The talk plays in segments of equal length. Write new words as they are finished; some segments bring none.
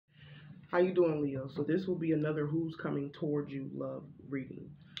How you doing, Leo? So this will be another who's coming towards you love reading.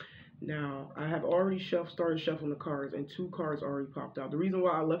 Now, I have already started shuffling the cards, and two cards already popped out. The reason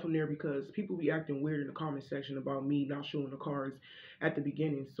why I left them there because people be acting weird in the comment section about me not showing the cards at the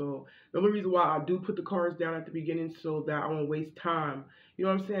beginning. So the only reason why I do put the cards down at the beginning so that I won't waste time, you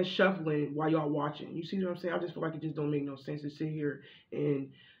know what I'm saying, shuffling while y'all watching. You see what I'm saying? I just feel like it just don't make no sense to sit here and,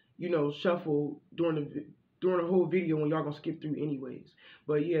 shuffle during the whole video when y'all gonna skip through anyways.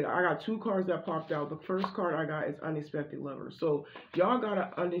 But yeah, I got two cards that popped out. The first card I got is Unexpected Lover. So y'all got an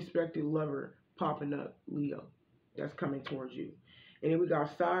unexpected lover popping up, Leo, that's coming towards you. And then we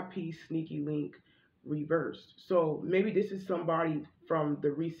got Side Piece, Sneaky Link, reversed. So maybe this is somebody from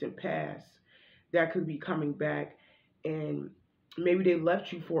the recent past that could be coming back, and maybe they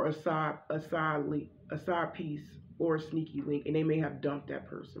left you for a side piece or a sneaky link, and they may have dumped that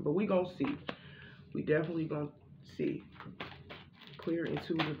person. But we gonna see. We definitely gonna see. Clear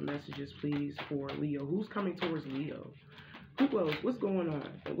intuitive messages, please, for Leo. Who's coming towards Leo? Who else? What's going on?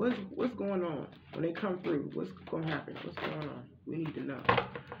 What's going on when they come through? What's gonna happen? What's going on? We need to know.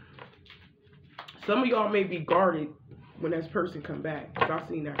 Some of y'all may be guarded when this person come back. Cause I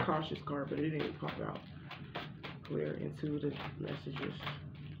seen that cautious card, but it didn't pop out. Clear intuitive messages.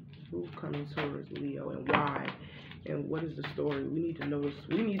 Who's coming towards Leo and why? And what is the story? We need to know this.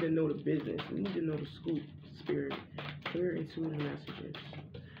 We need to know the business. We need to know the scoop, spirit. Clear intuitive messages.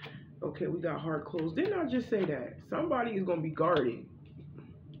 Okay, we got heart closed. Didn't I just say that? Somebody is gonna be guarded.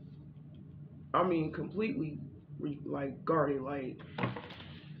 I mean, completely guarded.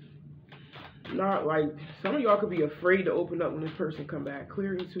 Not like some of y'all could be afraid to open up when this person come back.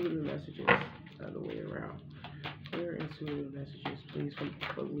 Clear intuitive messages. Other way around. Clear intuitive messages, please,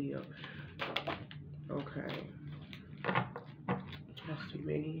 for Leo. Okay. That's too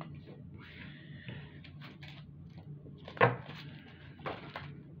many.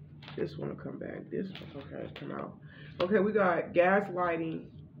 This one will come back. This one, okay, come out. Okay, we got gaslighting.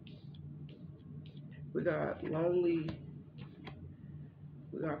 We got lonely.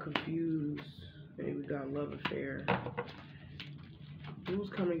 We got confused. And we got love affair. Who's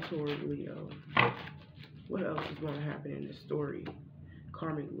coming towards Leo? What else is going to happen in this story?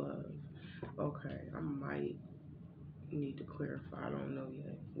 Karmic love. Okay, I might need to clarify. I don't know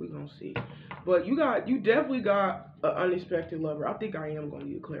yet. We're gonna see. But you definitely got an unexpected lover. I think I am gonna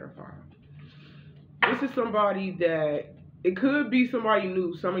need to clarify. This is somebody that it could be somebody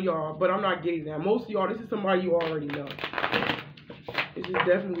new, some of y'all, but I'm not getting that. Most of y'all, this is somebody you already know. This is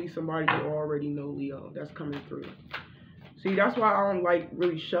definitely somebody you already know, Leo, that's coming through. See, that's why I don't like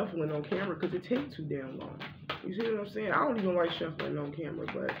really shuffling on camera, because it takes too damn long. You see what I'm saying? I don't even like shuffling on camera,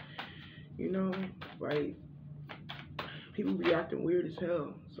 but people be acting weird as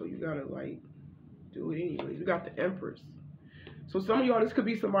hell, so you gotta do it anyways. We got the Empress. So some of y'all, this could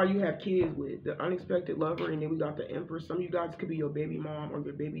be somebody you have kids with, the unexpected lover, and then we got the Empress. Some of you guys could be your baby mom or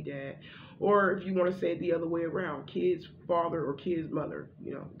your baby dad, or if you want to say it the other way around, kid's father or kid's mother.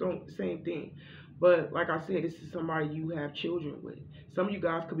 Same thing. But like I said, this is somebody you have children with. Some of you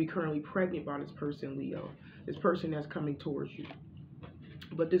guys could be currently pregnant by this person, Leo. This person that's coming towards you.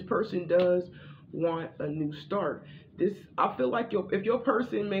 But this person does want a new start. I feel like if your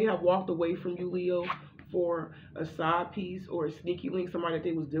person may have walked away from you, Leo, for a side piece or a sneaky link, somebody that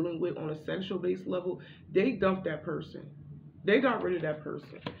they was dealing with on a sexual based level, they dumped that person. They got rid of that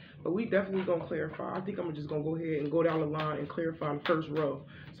person. But we definitely gonna clarify. I think I'm just gonna go ahead and go down the line and clarify the first row,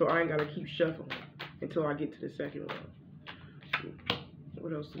 so I ain't gotta keep shuffling until I get to the second row.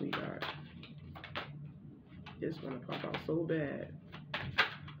 What else do we got? This one pop out so bad.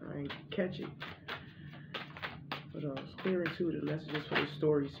 I ain't catch it. What else? Clear intuitive messages for the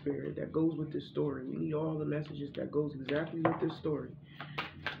story, spirit, that goes with this story. We need all the messages that goes exactly with this story.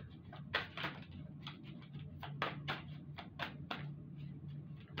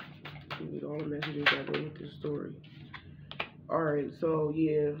 We need all the messages that go with this story. Alright, so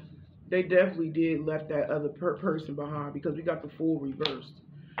yeah, they definitely did left that other person behind, because we got the Fool reversed.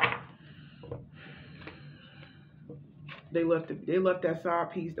 They left that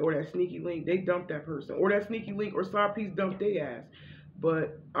side piece or that sneaky link. They dumped that person, or that sneaky link or side piece dumped their ass.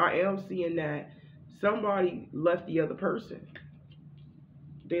 But I am seeing that somebody left the other person.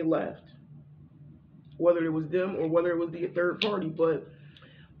 They left, whether it was them or whether it was the third party. But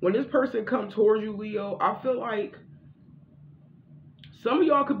when this person comes towards you, Leo, I feel like some of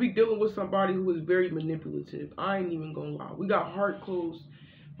y'all could be dealing with somebody who is very manipulative. I ain't even gonna lie. We got heart closed,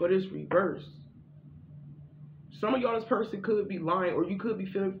 but it's reversed. Some of y'all, this person could be lying, or you could be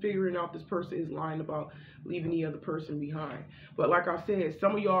figuring out this person is lying about leaving the other person behind. But like I said,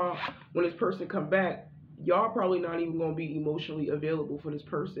 some of y'all, when this person come back, y'all probably not even going to be emotionally available for this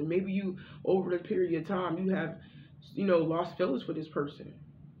person. Maybe you, over the period of time, you have, lost feelings for this person,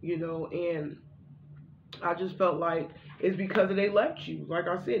 and I just felt like it's because they left you. Like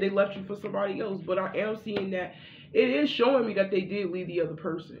I said, they left you for somebody else. But I am seeing that it is showing me that they did leave the other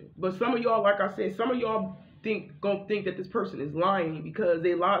person. But some of y'all, like I said, some of y'all gonna think that this person is lying because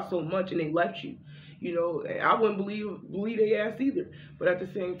they lied so much and they left you. I wouldn't believe they ass either. But at the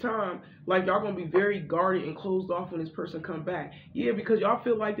same time, like, y'all gonna be very guarded and closed off when this person come back. Yeah, because y'all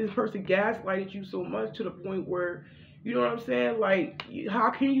feel like this person gaslighted you so much to the point where, you know what I'm saying? Like, how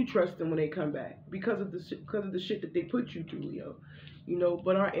can you trust them when they come back? Because of the shit that they put you through, Leo.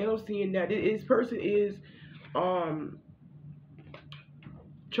 But I am seeing that this person is trying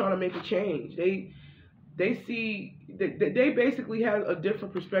to make a change. They see that they basically have a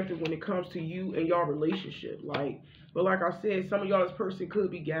different perspective when it comes to you and y'all relationship. But like I said, some of y'all, this person could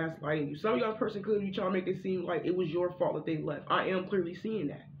be gaslighting you. Some of y'all, this person could be trying to make it seem like it was your fault that they left. I am clearly seeing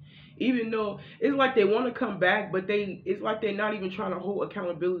that. Even though it's like they want to come back, but it's like they're not even trying to hold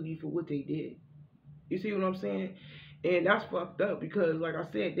accountability for what they did. You see what I'm saying? And that's fucked up because, like I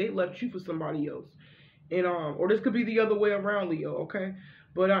said, they left you for somebody else. And or this could be the other way around, Leo, okay?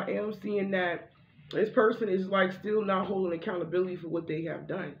 But I am seeing that this person is like still not holding accountability for what they have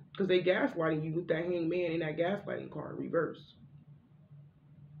done because they gaslighting you with that hangman and that gaslighting card reverse.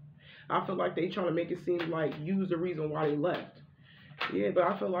 I feel like they trying to make it seem like you was the reason why they left. Yeah, but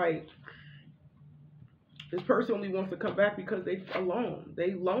I feel like this person only wants to come back because they alone.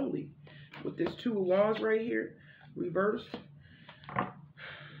 They lonely. With this Two of Wands right here, reversed.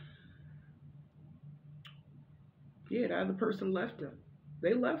 Yeah, the other person left them.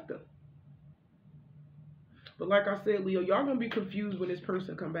 They left them. But like I said, Leo, y'all gonna be confused when this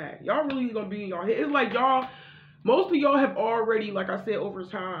person come back. Y'all really gonna be in y'all head. It's like y'all, most of y'all have already, like I said, over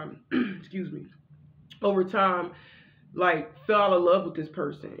time, excuse me, over time, like, fell out of love with this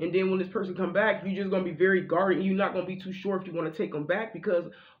person. And then when this person come back, you're just going to be very guarded. And you're not going to be too sure if you want to take them back because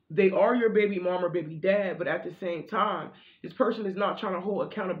they are your baby mom or baby dad. But at the same time, this person is not trying to hold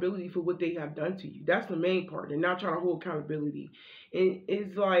accountability for what they have done to you. That's the main part. They're not trying to hold accountability. And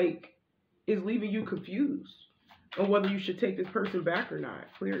it's like, it's leaving you confused on whether you should take this person back or not.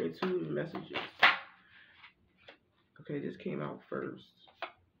 Clear intuitive messages. Okay, this came out first.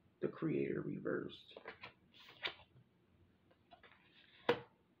 The Creator reversed.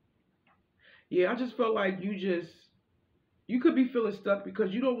 Yeah, I just felt like you could be feeling stuck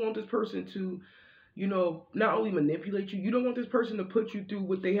because you don't want this person to, not only manipulate you, you don't want this person to put you through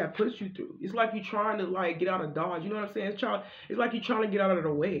what they have put you through. It's like you're trying to, like, get out of Dodge. You know what I'm saying? It's like you're trying to get out of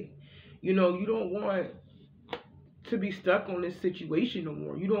the way. You don't want to be stuck on this situation no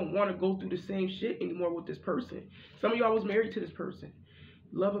more. You don't want to go through the same shit anymore with this person. Some of y'all was married to this person.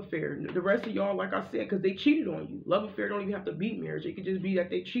 Love affair. The rest of y'all, like I said, because they cheated on you. Love affair don't even have to be marriage. It could just be that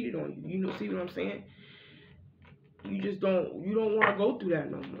they cheated on you. See what I'm saying? You don't want to go through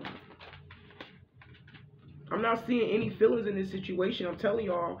that no more. I'm not seeing any feelings in this situation. I'm telling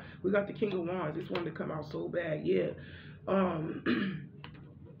y'all, we got the King of Wands. This wanted to come out so bad. Yeah.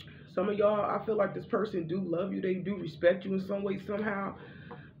 Some of y'all, I feel like this person do love you. They do respect you in some way, somehow.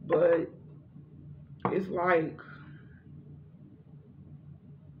 But it's like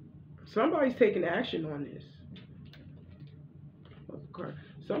somebody's taking action on this.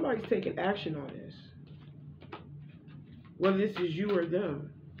 Somebody's taking action on this. Whether this is you or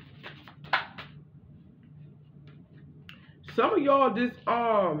them. Some of y'all,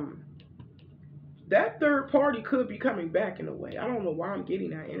 that third party could be coming back in a way. I don't know why I'm getting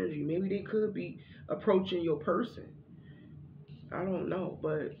that energy. Maybe they could be approaching your person. I don't know,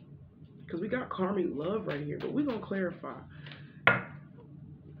 but because we got karmic love right here, but we're going to clarify.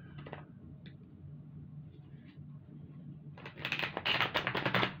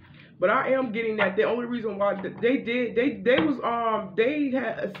 But I am getting that the only reason why they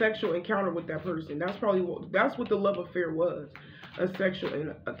had a sexual encounter with that person. That's what the love affair was, a sexual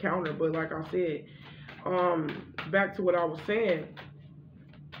encounter. But like I said, back to what I was saying,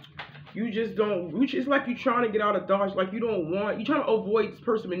 you just don't. It's like you're trying to get out of Dodge. Like you're trying to avoid this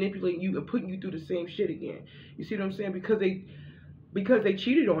person manipulating you and putting you through the same shit again. You see what I'm saying? Because they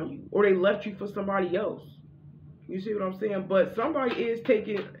cheated on you or they left you for somebody else. You see what I'm saying? But somebody is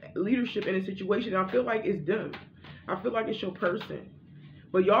taking leadership in a situation. I feel like it's them. I feel like it's your person.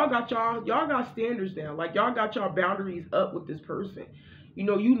 But y'all got standards now. Like y'all got y'all boundaries up with this person. You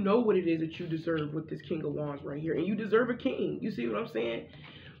know what it is that you deserve with this King of Wands right here. And you deserve a king. You see what I'm saying?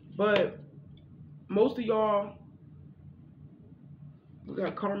 But most of y'all, we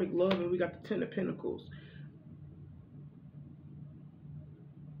got karmic love and we got the Ten of Pentacles.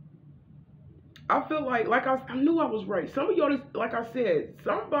 I feel like I knew I was right. Some of y'all, like I said,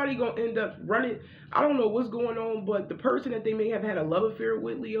 somebody gonna end up running. I don't know what's going on, but the person that they may have had a love affair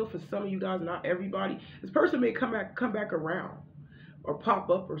with, Leo, for some of you guys, not everybody, this person may come back around or pop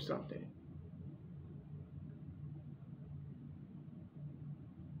up or something.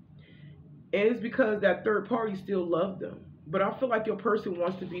 And it's because that third party still loved them. But I feel like your person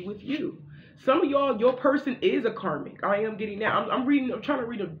wants to be with you. Some of y'all, your person is a karmic. I am getting that. I'm trying to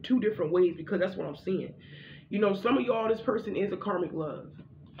read them two different ways because that's what I'm seeing. You know, some of y'all, this person is a karmic love.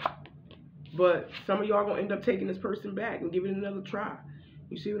 But some of y'all going to end up taking this person back and giving it another try.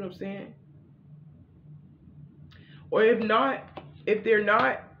 You see what I'm saying? Or if they're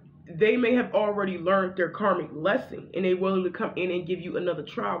not, they may have already learned their karmic lesson and they're willing to come in and give you another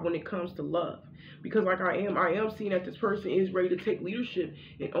try when it comes to love. Because like I am seeing that this person is ready to take leadership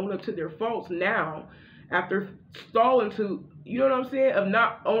and own up to their faults now, after stalling to, you know what I'm saying, of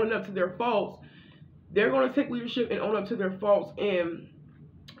not owning up to their faults. They're going to take leadership and own up to their faults, and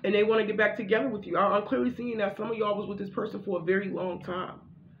they want to get back together with you. I'm clearly seeing that some of y'all was with this person for a very long time.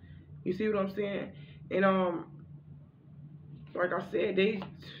 You see what I'm saying? And like I said,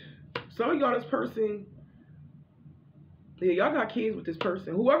 some of y'all, this person, yeah, y'all got kids with this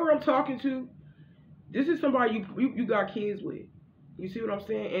person. Whoever I'm talking to, this is somebody you got kids with. You see what I'm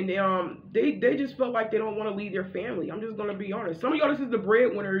saying? And they just felt like they don't want to leave their family. I'm just gonna be honest. Some of y'all, this is the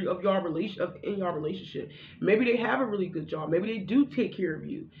breadwinner of y'all in y'all relationship. Maybe they have a really good job. Maybe they do take care of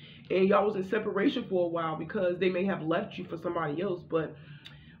you, and y'all was in separation for a while because they may have left you for somebody else. But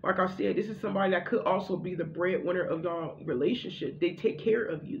like I said, this is somebody that could also be the breadwinner of y'all relationship. They take care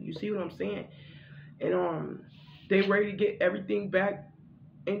of you. You see what I'm saying? And they ready to get everything back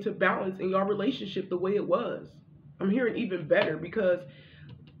into balance in your relationship the way it was. I'm hearing even better because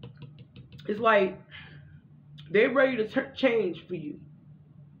it's like they're ready to change for you.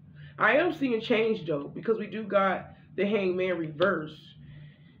 I am seeing change though, because we do got the Hangman reverse,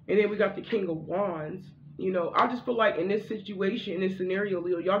 and then we got the King of Wands. You know, I just feel like in this situation, in this scenario,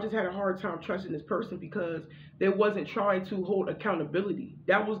 Leo, y'all just had a hard time trusting this person because they wasn't trying to hold accountability.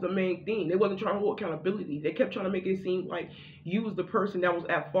 That was the main thing. They wasn't trying to hold accountability. They kept trying to make it seem like you was the person that was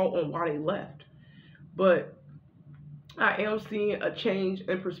at fault on why they left. But I am seeing a change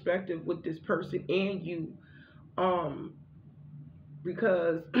in perspective with this person and you,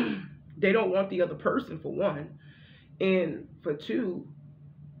 because they don't want the other person, for one, and for two,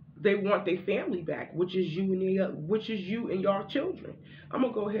 they want their family back, which is you and your children. I'm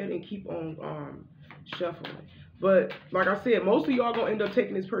gonna go ahead and keep on shuffling. But like I said, most of y'all gonna end up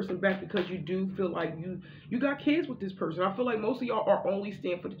taking this person back because you do feel like you got kids with this person. I feel like most of y'all are only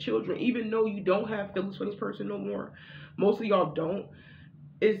staying for the children, even though you don't have feelings for this person no more. Most of y'all don't.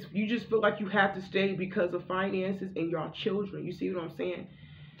 You just feel like you have to stay because of finances and your children. You see what I'm saying?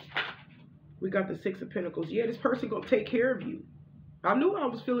 We got the Six of Pentacles. Yeah, this person gonna take care of you. I knew I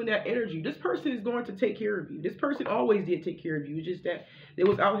was feeling that energy. This person is going to take care of you. This person always did take care of you. It's just that they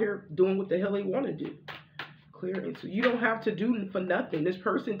was out here doing what the hell they want to do. Clear. And so you don't have to do for nothing. This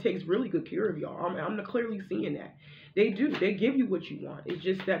person takes really good care of y'all. I'm clearly seeing that. They do. They give you what you want. It's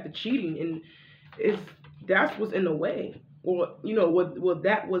just that the cheating that's what's in the way. Or, you know,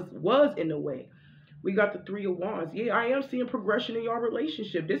 that was in the way. We got the Three of Wands. Yeah, I am seeing progression in your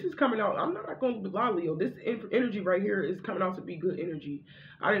relationship. This is coming out. I'm not going to lie, Leo. This energy right here is coming out to be good energy.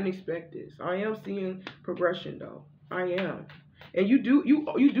 I didn't expect this. I am seeing progression, though. I am. And you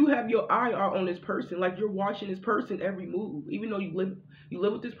do have your eye out on this person. Like, you're watching this person every move. Even though you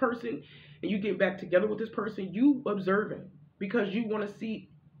live with this person and you get back together with this person, you observing because you want to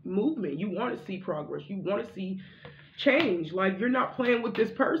see movement. You want to see progress. You want to see change. Like, you're not playing with this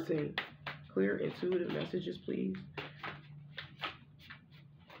person. Clear intuitive messages, please.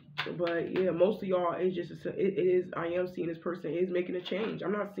 But yeah, most of y'all, it's just I am seeing this person is making a change.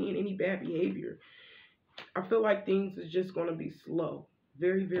 I'm not seeing any bad behavior. I feel like things is just going to be slow.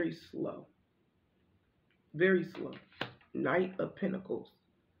 Very, very slow. Very slow. Knight of Pentacles.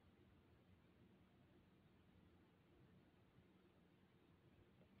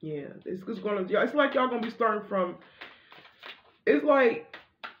 Yeah, it's like y'all going to be starting from, it's like,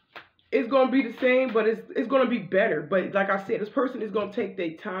 it's going to be the same, but it's going to be better. But like I said, this person is going to take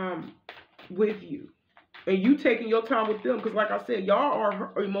their time with you. And you taking your time with them. Because like I said, y'all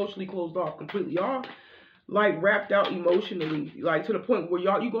are emotionally closed off completely. Y'all like wrapped out emotionally. Like to the point where you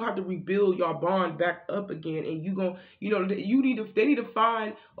going to have to rebuild your bond back up again. And they need to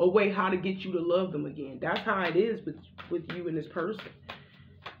find a way how to get you to love them again. That's how it is with you and this person.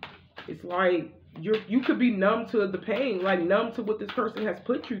 It's like you could be numb to the pain, like numb to what this person has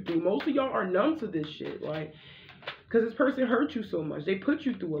put you through. Most of y'all are numb to this shit. Like, because this person hurt you so much. They put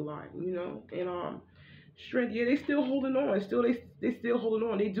you through a lot, you know. And strength, yeah, they still holding on. Still, they still holding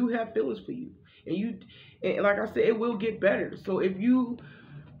on. They do have feelings for you, and and like I said, it will get better. So if you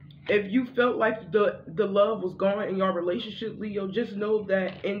felt like the love was gone in your relationship, Leo, just know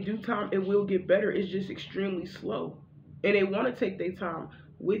that in due time it will get better. It's just extremely slow, and they want to take their time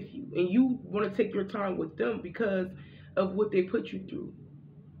with you, and you want to take your time with them because of what they put you through.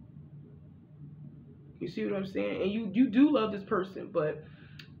 You see what I'm saying? And you do love this person, but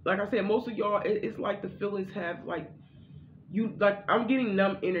like I said, most of y'all, it's like the feelings have like you like I'm getting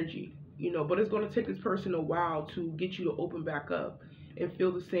numb energy, you know, but it's gonna take this person a while to get you to open back up and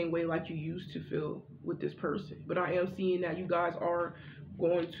feel the same way like you used to feel with this person. But I am seeing that you guys are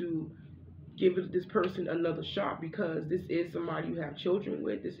going to give this person another shot because this is somebody you have children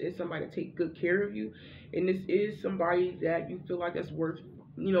with. This is somebody to take good care of you, and this is somebody that you feel like that's worth,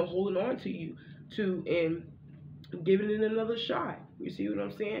 you know, holding on to you to and giving it another shot. You see what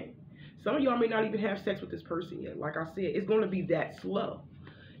I'm saying? Some of y'all may not even have sex with this person yet. Like I said, it's going to be that slow.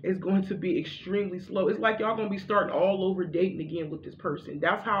 It's going to be extremely slow. It's like y'all going to be starting all over dating again with this person.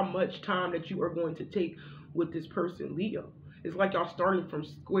 That's how much time that you are going to take with this person, Leo. It's like y'all starting from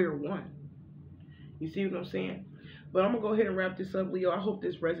square one. You see what I'm saying? But I'm going to go ahead and wrap this up, Leo. I hope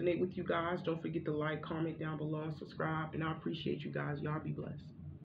this resonates with you guys. Don't forget to like, comment down below, and subscribe. And I appreciate you guys. Y'all be blessed.